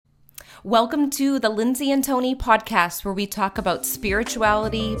Welcome to the Lindsay and Tony podcast, where we talk about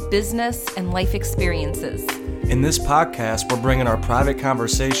spirituality, business, and life experiences. In this podcast, we're bringing our private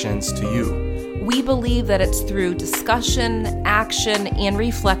conversations to you. We believe that it's through discussion, action, and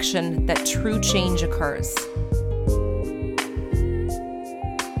reflection that true change occurs.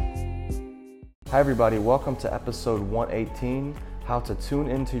 Hi everybody, welcome to episode 118, How to Tune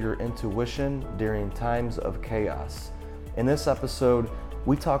into Your Intuition During Times of Chaos. In this episode,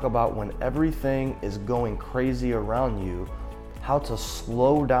 we talk about when everything is going crazy around you, how to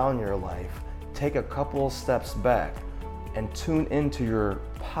slow down your life, take a couple of steps back, and tune into your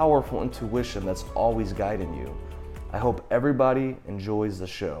powerful intuition that's always guiding you. I hope everybody enjoys the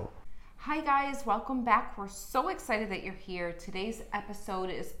show. Hi guys, welcome back. We're so excited that you're here. Today's episode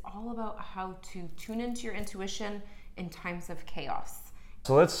is all about how to tune into your intuition in times of chaos.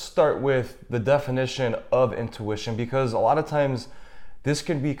 So let's start with the definition of intuition, because a lot of times this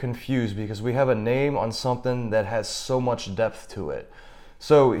can be confused because we have a name on something that has so much depth to it.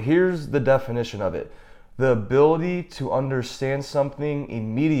 So here's the definition of it: the ability to understand something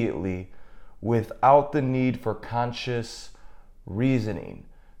immediately without the need for conscious reasoning.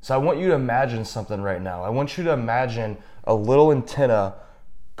 So I want you to imagine something right now. I want you to imagine a little antenna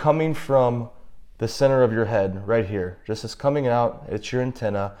coming from the center of your head right here. Just as coming out, it's your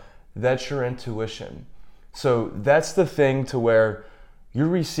antenna. That's your intuition. So that's the thing to where you're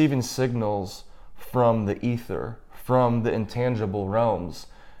receiving signals from the ether, from the intangible realms,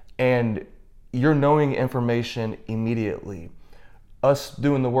 and you're knowing information immediately. Us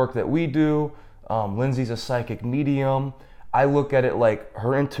doing the work that we do, Lindsay's a psychic medium. I look at it like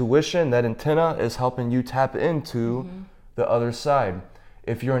her intuition, that antenna, is helping you tap into the other side.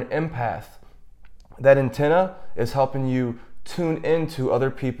 If you're an empath, that antenna is helping you tune into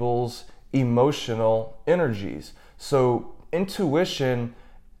other people's emotional energies. So intuition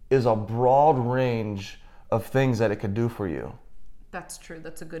is a broad range of things that it could do for you. That's true.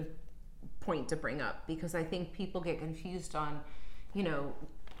 That's a good point to bring up, because I think people get confused on,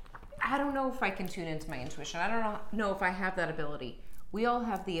 I don't know if I can tune into my intuition. I don't know if I have that ability. We all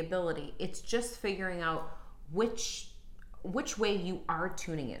have the ability. It's just figuring out which way you are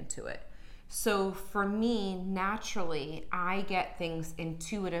tuning into it. So for me, naturally, I get things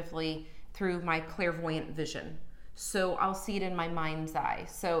intuitively through my clairvoyant vision. So I'll see it in my mind's eye.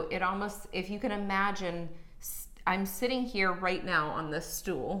 So it almost, if you can imagine, I'm sitting here right now on this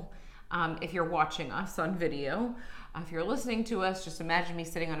stool. If you're watching us on video, if you're listening to us, just imagine me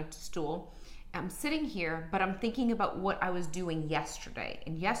sitting on a stool. I'm sitting here, but I'm thinking about what I was doing yesterday.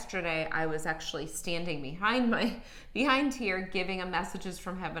 And yesterday I was actually standing behind here giving a Messages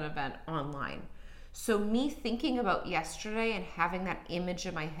from Heaven event online. So me thinking about yesterday and having that image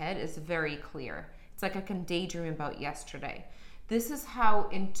in my head is very clear. It's like I can daydream about yesterday. This is how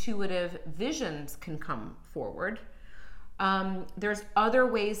intuitive visions can come forward. There's other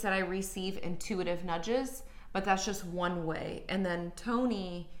ways that I receive intuitive nudges, but that's just one way. And then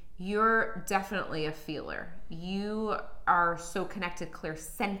Tony, you're definitely a feeler. You are so connected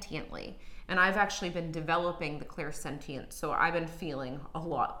clairsentiently. And I've actually been developing the clairsentient, so I've been feeling a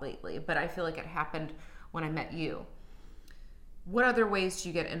lot lately, but I feel like it happened when I met you. What other ways do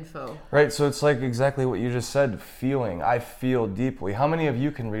you get info? Right, so it's like exactly what you just said, feeling. I feel deeply. How many of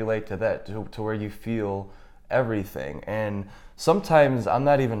you can relate to that, to where you feel everything? And sometimes I'm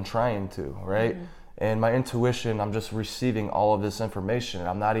not even trying to, right? Mm-hmm. And my intuition, I'm just receiving all of this information and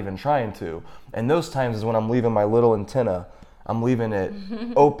I'm not even trying to. And those times is when I'm leaving my little antenna, I'm leaving it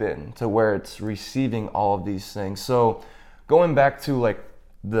open to where it's receiving all of these things. So going back to like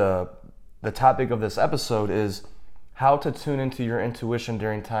the topic of this episode is how to tune into your intuition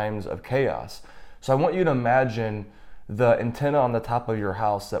during times of chaos. So I want you to imagine the antenna on the top of your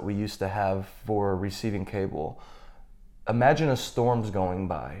house that we used to have for receiving cable. Imagine a storm's going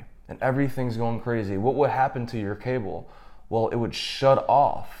by and everything's going crazy. What would happen to your cable? Well, it would shut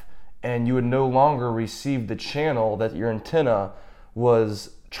off and you would no longer receive the channel that your antenna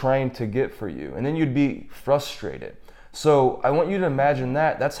was trying to get for you. And then you'd be frustrated. So I want you to imagine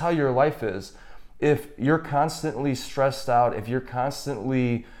that. That's how your life is. If you're constantly stressed out, if you're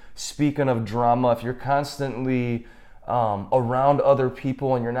constantly speaking of drama, if you're constantly around other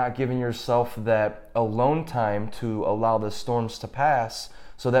people and you're not giving yourself that alone time to allow the storms to pass,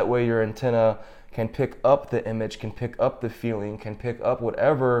 so that way your antenna can pick up the image, can pick up the feeling, can pick up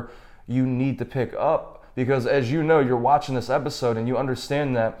whatever you need to pick up. Because as you know, you're watching this episode and you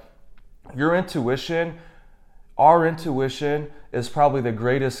understand that your intuition, our intuition, is probably the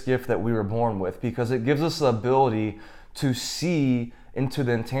greatest gift that we were born with, because it gives us the ability to see into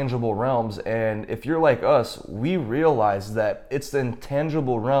the intangible realms. And if you're like us, we realize that it's the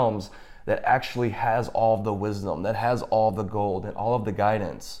intangible realms that actually has all of the wisdom, that has all the gold and all of the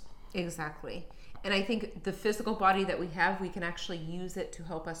guidance. Exactly. And I think the physical body that we have, we can actually use it to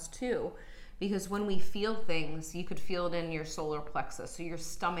help us too. Because when we feel things, you could feel it in your solar plexus, so your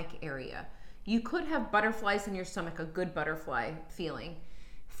stomach area. You could have butterflies in your stomach, a good butterfly feeling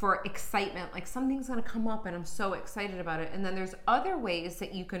for excitement, like something's gonna come up and I'm so excited about it. And then there's other ways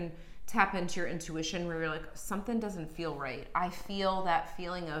that you can tap into your intuition where you're like, something doesn't feel right. I feel that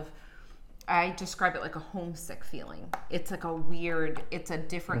feeling of, I describe it like a homesick feeling. It's like a weird, it's a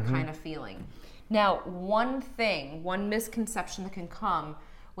different kind of feeling. Now, one misconception that can come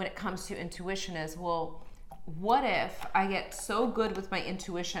when it comes to intuition is, well, what if I get so good with my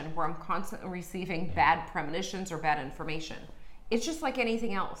intuition where I'm constantly receiving bad premonitions or bad information? It's just like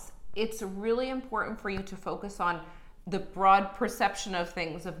anything else. It's really important for you to focus on the broad perception of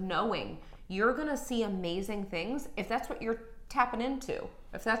things, of knowing you're going to see amazing things if that's what you're tapping into.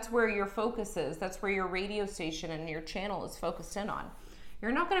 If that's where your focus is, that's where your radio station and your channel is focused in on.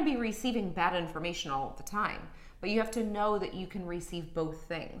 You're not going to be receiving bad information all the time, but you have to know that you can receive both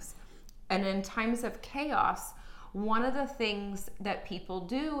things. And in times of chaos, one of the things that people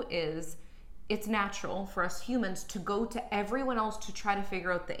do is, it's natural for us humans to go to everyone else to try to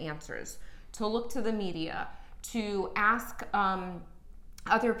figure out the answers, to look to the media, to ask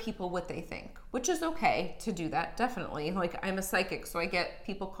other people what they think, which is okay to do that, definitely. Like, I'm a psychic, so I get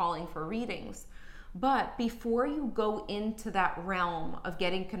people calling for readings. But before you go into that realm of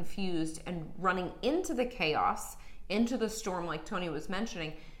getting confused and running into the chaos, into the storm like Tony was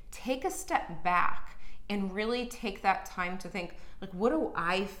mentioning, take a step back and really take that time to think, like, what do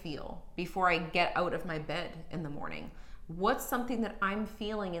I feel before I get out of my bed in the morning? What's something that I'm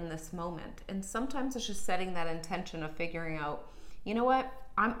feeling in this moment? And sometimes it's just setting that intention of figuring out, you know what?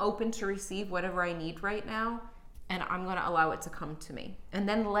 I'm open to receive whatever I need right now, and I'm going to allow it to come to me. And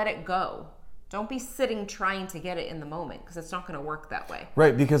then let it go. Don't be sitting trying to get it in the moment, because it's not going to work that way.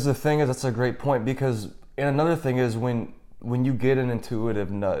 Right, because the thing is, that's a great point, because, and another thing is when you get an intuitive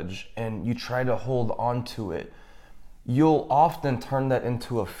nudge and you try to hold on to it, you'll often turn that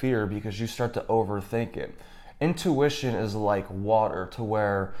into a fear because you start to overthink it. Intuition is like water, to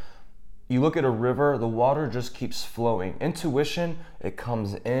where you look at a river, the water just keeps flowing. Intuition, it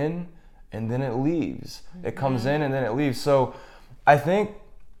comes in and then it leaves. It comes in and then it leaves. So I think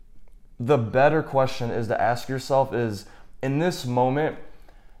the better question is to ask yourself is, in this moment,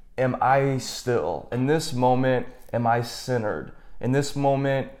 am I still? In this moment, am I centered? In this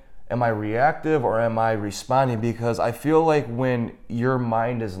moment, am I reactive or am I responding? Because I feel like when your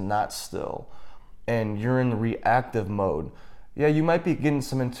mind is not still and you're in reactive mode, yeah, you might be getting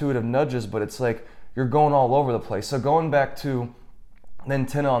some intuitive nudges, but it's like you're going all over the place. So going back to the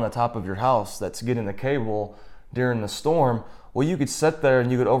antenna on the top of your house that's getting the cable during the storm, well, you could sit there and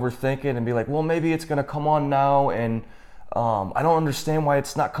you could overthink it and be like, well, maybe it's going to come on now, and I don't understand why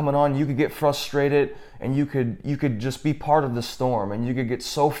it's not coming on. You could get frustrated, and you could just be part of the storm, and you could get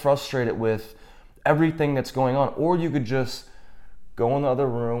so frustrated with everything that's going on. Or you could just go in the other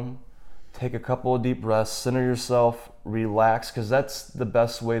room, take a couple of deep breaths, center yourself, relax, because that's the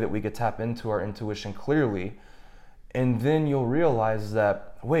best way that we could tap into our intuition clearly. And then you'll realize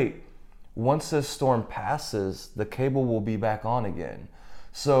that, wait, once this storm passes, the cable will be back on again.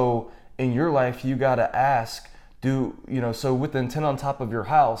 So in your life, you got to ask, so with the antenna on top of your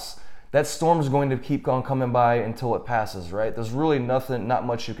house, that storm is going to keep on coming by until it passes, right? There's really not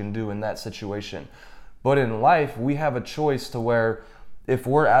much you can do in that situation. But in life, we have a choice to where if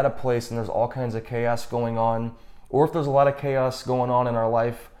we're at a place and there's all kinds of chaos going on, or if there's a lot of chaos going on in our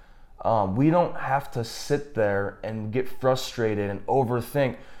life, we don't have to sit there and get frustrated and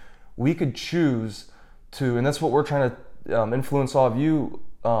overthink. We could choose to, and that's what we're trying to influence all of you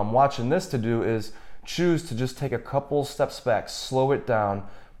watching this to do, is choose to just take a couple steps back, slow it down,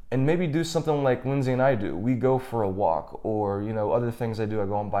 and maybe do something like Lindsay and I do. We go for a walk, or other things I do. I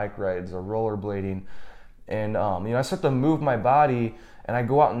go on bike rides or rollerblading, and I start to move my body, and I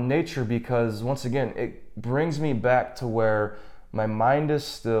go out in nature, because once again, it brings me back to where my mind is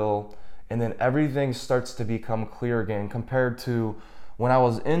still, and then everything starts to become clear again, compared to when I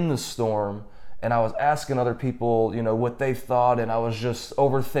was in the storm and I was asking other people, what they thought, and I was just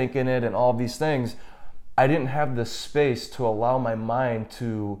overthinking it and all these things. I didn't have the space to allow my mind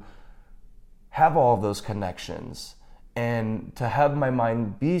to have all of those connections and to have my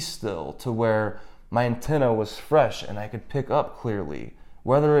mind be still, to where my antenna was fresh and I could pick up clearly,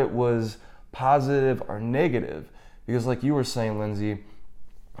 whether it was positive or negative. Because like you were saying, Lindsay,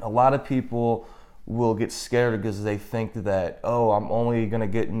 a lot of people will get scared because they think that, I'm only going to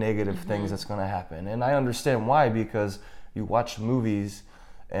get negative things that's going to happen. And I understand why, because you watch movies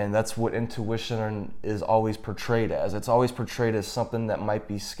And that's what intuition is always portrayed as. It's always portrayed as something that might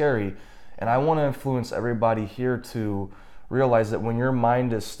be scary. And I want to influence everybody here to realize that when your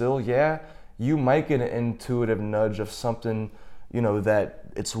mind is still, you might get an intuitive nudge of something, that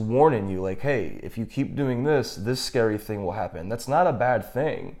it's warning you, like, hey, if you keep doing this, this scary thing will happen. That's not a bad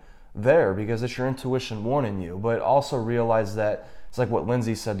thing there, because it's your intuition warning you. But also realize that it's like what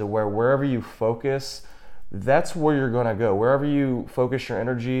Lindsay said, to where wherever you focus, that's where you're going to go. Wherever you focus your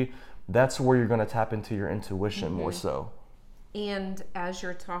energy, that's where you're going to tap into your intuition more so. And as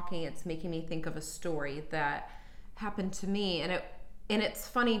you're talking, it's making me think of a story that happened to me. And it's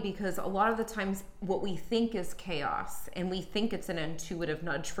funny because a lot of the times what we think is chaos and we think it's an intuitive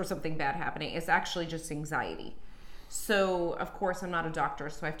nudge for something bad happening is actually just anxiety. So, of course, I'm not a doctor,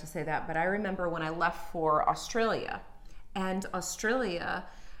 so I have to say that. But I remember when I left for Australia. And Australia,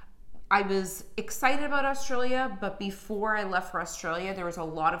 I was excited about Australia, but before I left for Australia, there was a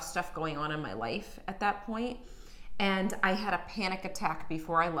lot of stuff going on in my life at that point. And I had a panic attack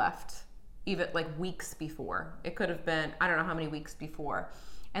before I left, even like weeks before. It could have been, I don't know how many weeks before.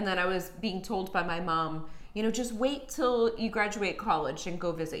 And then I was being told by my mom, just wait till you graduate college and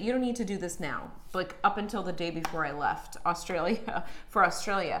go visit. You don't need to do this now. Like up until the day before I left Australia for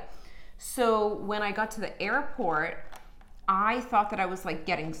Australia. So when I got to the airport, I thought that I was like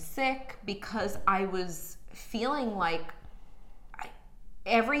getting sick because I was feeling like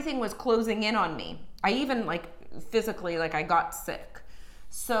everything was closing in on me. I even like physically, like I got sick.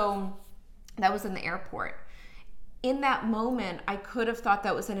 So that was in the airport. In that moment, I could have thought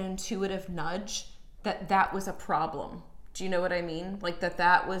that was an intuitive nudge, that was a problem. Do you know what I mean? Like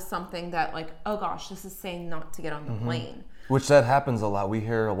that was something that like, oh gosh, this is saying not to get on the plane. Which that happens a lot. We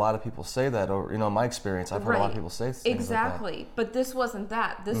hear a lot of people say that, or in my experience, I've heard a lot of people say things exactly. like that. But this wasn't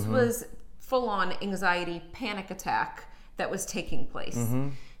that. This was full-on anxiety, panic attack that was taking place.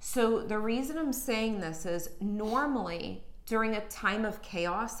 So the reason I'm saying this is normally during a time of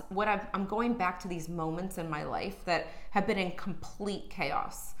chaos, I'm going back to these moments in my life that have been in complete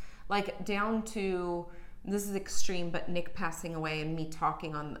chaos, like down to, this is extreme, but Nick passing away and me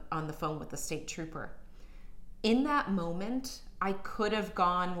talking on the phone with the state trooper. In that moment, I could have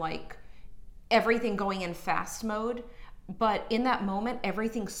gone like everything going in fast mode, but in that moment,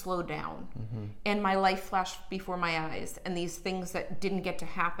 everything slowed down and my life flashed before my eyes, and these things that didn't get to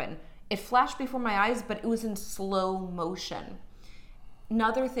happen, it flashed before my eyes, but it was in slow motion.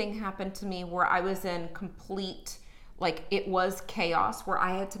 Another thing happened to me where I was in complete, like it was chaos, where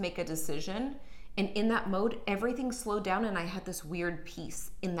I had to make a decision. And in that mode, everything slowed down and I had this weird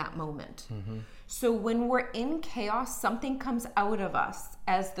peace in that moment. So when we're in chaos, something comes out of us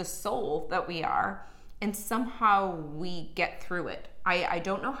as the soul that we are, and somehow we get through it. I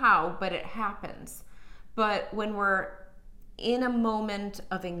don't know how, but it happens. But when we're in a moment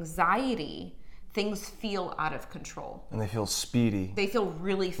of anxiety, things feel out of control. And they feel speedy. They feel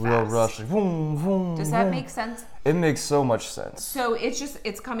really fast. Real rush. Like, vroom, vroom, Does that vroom. make sense? It makes so much sense. So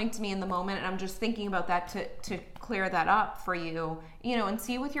it's coming to me in the moment, and I'm just thinking about that to clear that up for you, and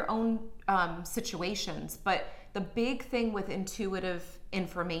see with your own situations. But the big thing with intuitive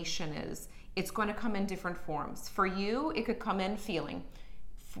information is it's going to come in different forms. For you, it could come in feeling,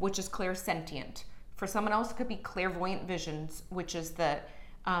 which is clairsentient. For someone else, it could be clairvoyant visions, which is the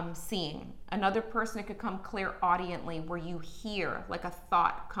seeing. Another person, it could come clairaudiently, where you hear like a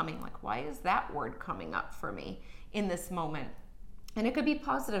thought coming, like, why is that word coming up for me in this moment? And it could be a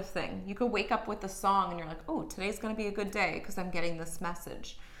positive thing. You could wake up with a song and you're like, oh, today's going to be a good day because I'm getting this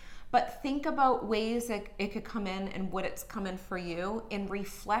message. But think about ways that it could come in and what it's come in for you, and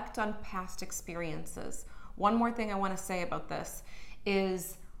reflect on past experiences. One more thing I want to say about this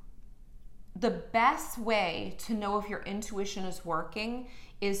is the best way to know if your intuition is working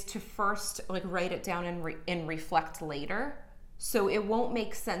is to first like write it down and reflect later. So it won't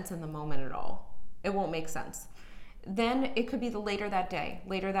make sense in the moment at all. It won't make sense. Then it could be the later that day,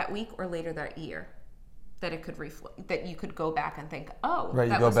 later that week, or later that year that it could reflect, that you could go back and think, oh, right, you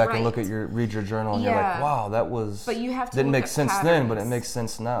that go was back right. and read your journal, and you're like, wow, that was, but you have to didn't look make at sense patterns. then, but it makes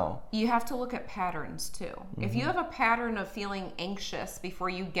sense now. You have to look at patterns too. If you have a pattern of feeling anxious before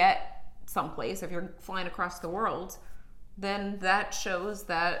you get someplace, if you're flying across the world, then that shows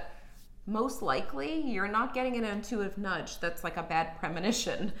that most likely you're not getting an intuitive nudge that's like a bad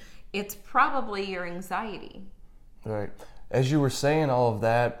premonition. It's probably your anxiety. Right. As you were saying all of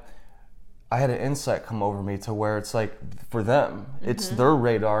that, I had an insight come over me to where it's like, for them, it's their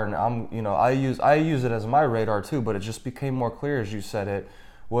radar, and I use it as my radar too, but it just became more clear as you said it,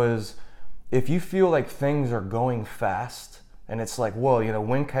 was if you feel like things are going fast and it's like, whoa,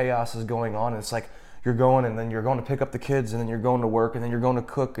 when chaos is going on, it's like you're going, and then you're going to pick up the kids, and then you're going to work, and then you're going to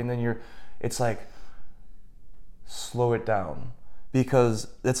cook, and then it's like, slow it down. Because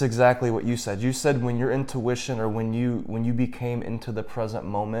that's exactly what you said. You said when your intuition, or when you became into the present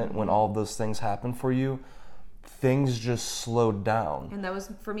moment, when all of those things happened for you, things just slowed down. And that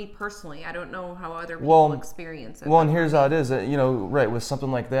was for me personally. I don't know how other people experience it. Well, and here's how it is, right, with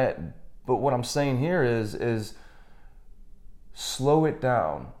something like that. But what I'm saying here is slow it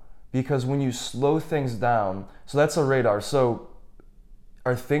down. Because when you slow things down, so that's a radar. So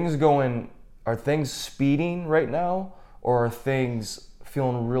are things speeding right now, or are things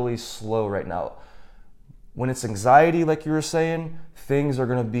feeling really slow right now? When it's anxiety, like you were saying, things are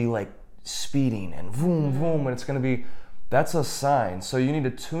going to be like speeding and vroom, vroom, and it's going to be, that's a sign. So you need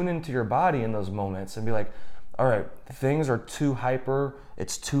to tune into your body in those moments and be like, all right, things are too hyper,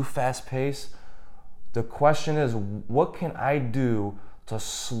 it's too fast paced. The question is, what can I do to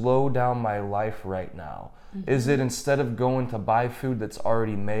slow down my life right now? Is it, instead of going to buy food that's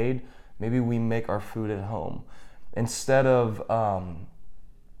already made, maybe we make our food at home? Instead of,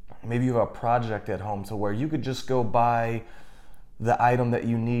 maybe you have a project at home to where you could just go buy the item that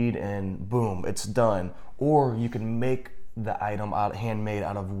you need and boom, it's done. Or you can make the item handmade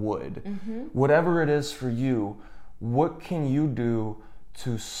out of wood. Whatever it is for you, what can you do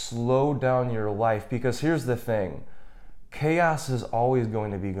to slow down your life? Because here's the thing, chaos is always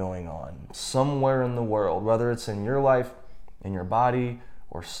going to be going on somewhere in the world, whether it's in your life, in your body,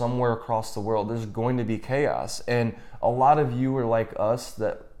 or somewhere across the world. There's going to be chaos. And a lot of you are like us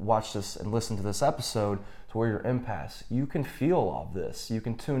that watch this and listen to this episode, to where you're empaths. You can feel all of this. You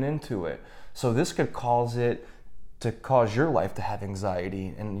can tune into it. So this could cause your life to have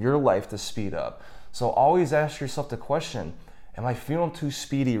anxiety and your life to speed up. So always ask yourself the question, am I feeling too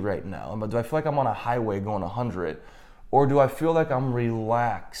speedy right now? Do I feel like I'm on a highway going 100? Or do I feel like I'm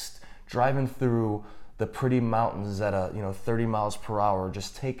relaxed, driving through the pretty mountains at 30 miles per hour,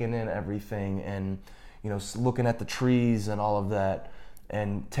 just taking in everything and, looking at the trees and all of that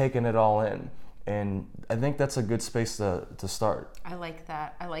and taking it all in? And I think that's a good space to start. I like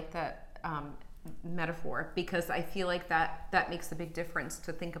that. Metaphor, because I feel like that makes a big difference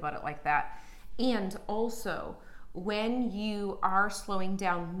to think about it like that. And also, when you are slowing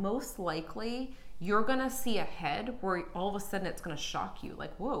down, most likely you're gonna see ahead where all of a sudden it's gonna shock you.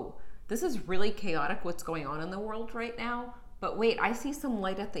 Like, whoa, this is really chaotic what's going on in the world right now. But wait, I see some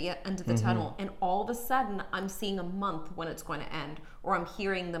light at the end of the tunnel, and all of a sudden I'm seeing a month when it's going to end, or I'm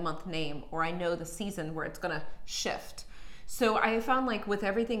hearing the month name, or I know the season where it's going to shift. So I found, like, with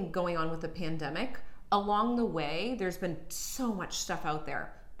everything going on with the pandemic, along the way, there's been so much stuff out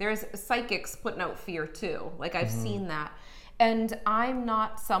there. There's psychics putting out fear too. Like, I've seen that. And I'm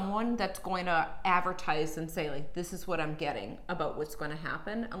not someone that's going to advertise and say, like, this is what I'm getting about what's going to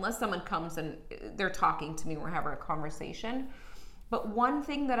happen, unless someone comes and they're talking to me, we're having a conversation. But one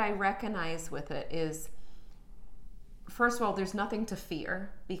thing that I recognize with it is, first of all, there's nothing to fear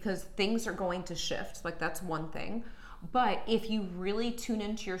because things are going to shift. Like, that's one thing. But if you really tune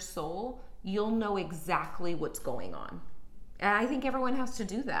into your soul, you'll know exactly what's going on. And I think everyone has to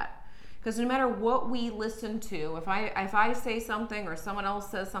do that. Because no matter what we listen to, if I say something or someone else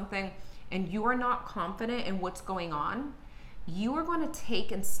says something and you are not confident in what's going on, you are going to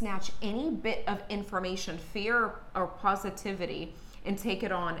take and snatch any bit of information, fear or positivity, and take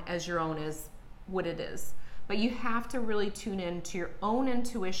it on as your own, as what it is. But you have to really tune in to your own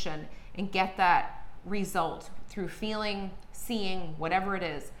intuition and get that result through feeling, seeing, whatever it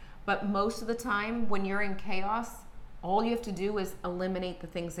is. But most of the time when you're in chaos, all you have to do is eliminate the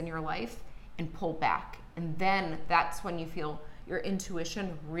things in your life and pull back. And then that's when you feel your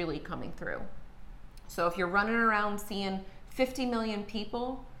intuition really coming through. So if you're running around seeing 50 million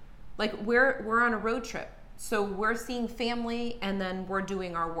people, like we're on a road trip. So we're seeing family and then we're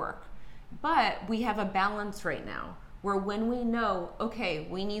doing our work. But we have a balance right now where when we know, okay,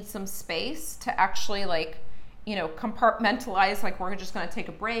 we need some space to actually compartmentalize, like we're just going to take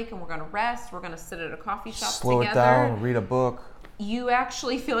a break and we're going to rest, we're going to sit at a coffee shop slow together. Slow it down, read a book. You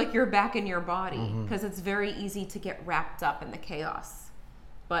actually feel like you're back in your body because it's very easy to get wrapped up in the chaos.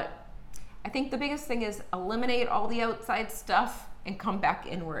 But I think the biggest thing is eliminate all the outside stuff and come back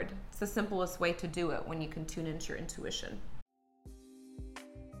inward. It's the simplest way to do it when you can tune into your intuition.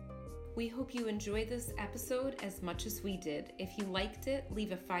 We hope you enjoyed this episode as much as we did. If you liked it,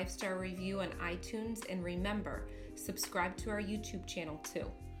 leave a 5-star review on iTunes, and remember, subscribe to our YouTube channel too.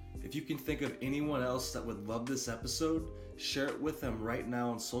 If you can think of anyone else that would love this episode, share it with them right now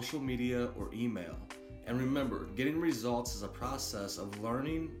on social media or email. And remember, getting results is a process of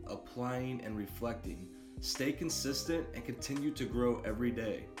learning, applying, and reflecting. Stay consistent and continue to grow every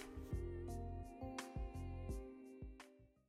day.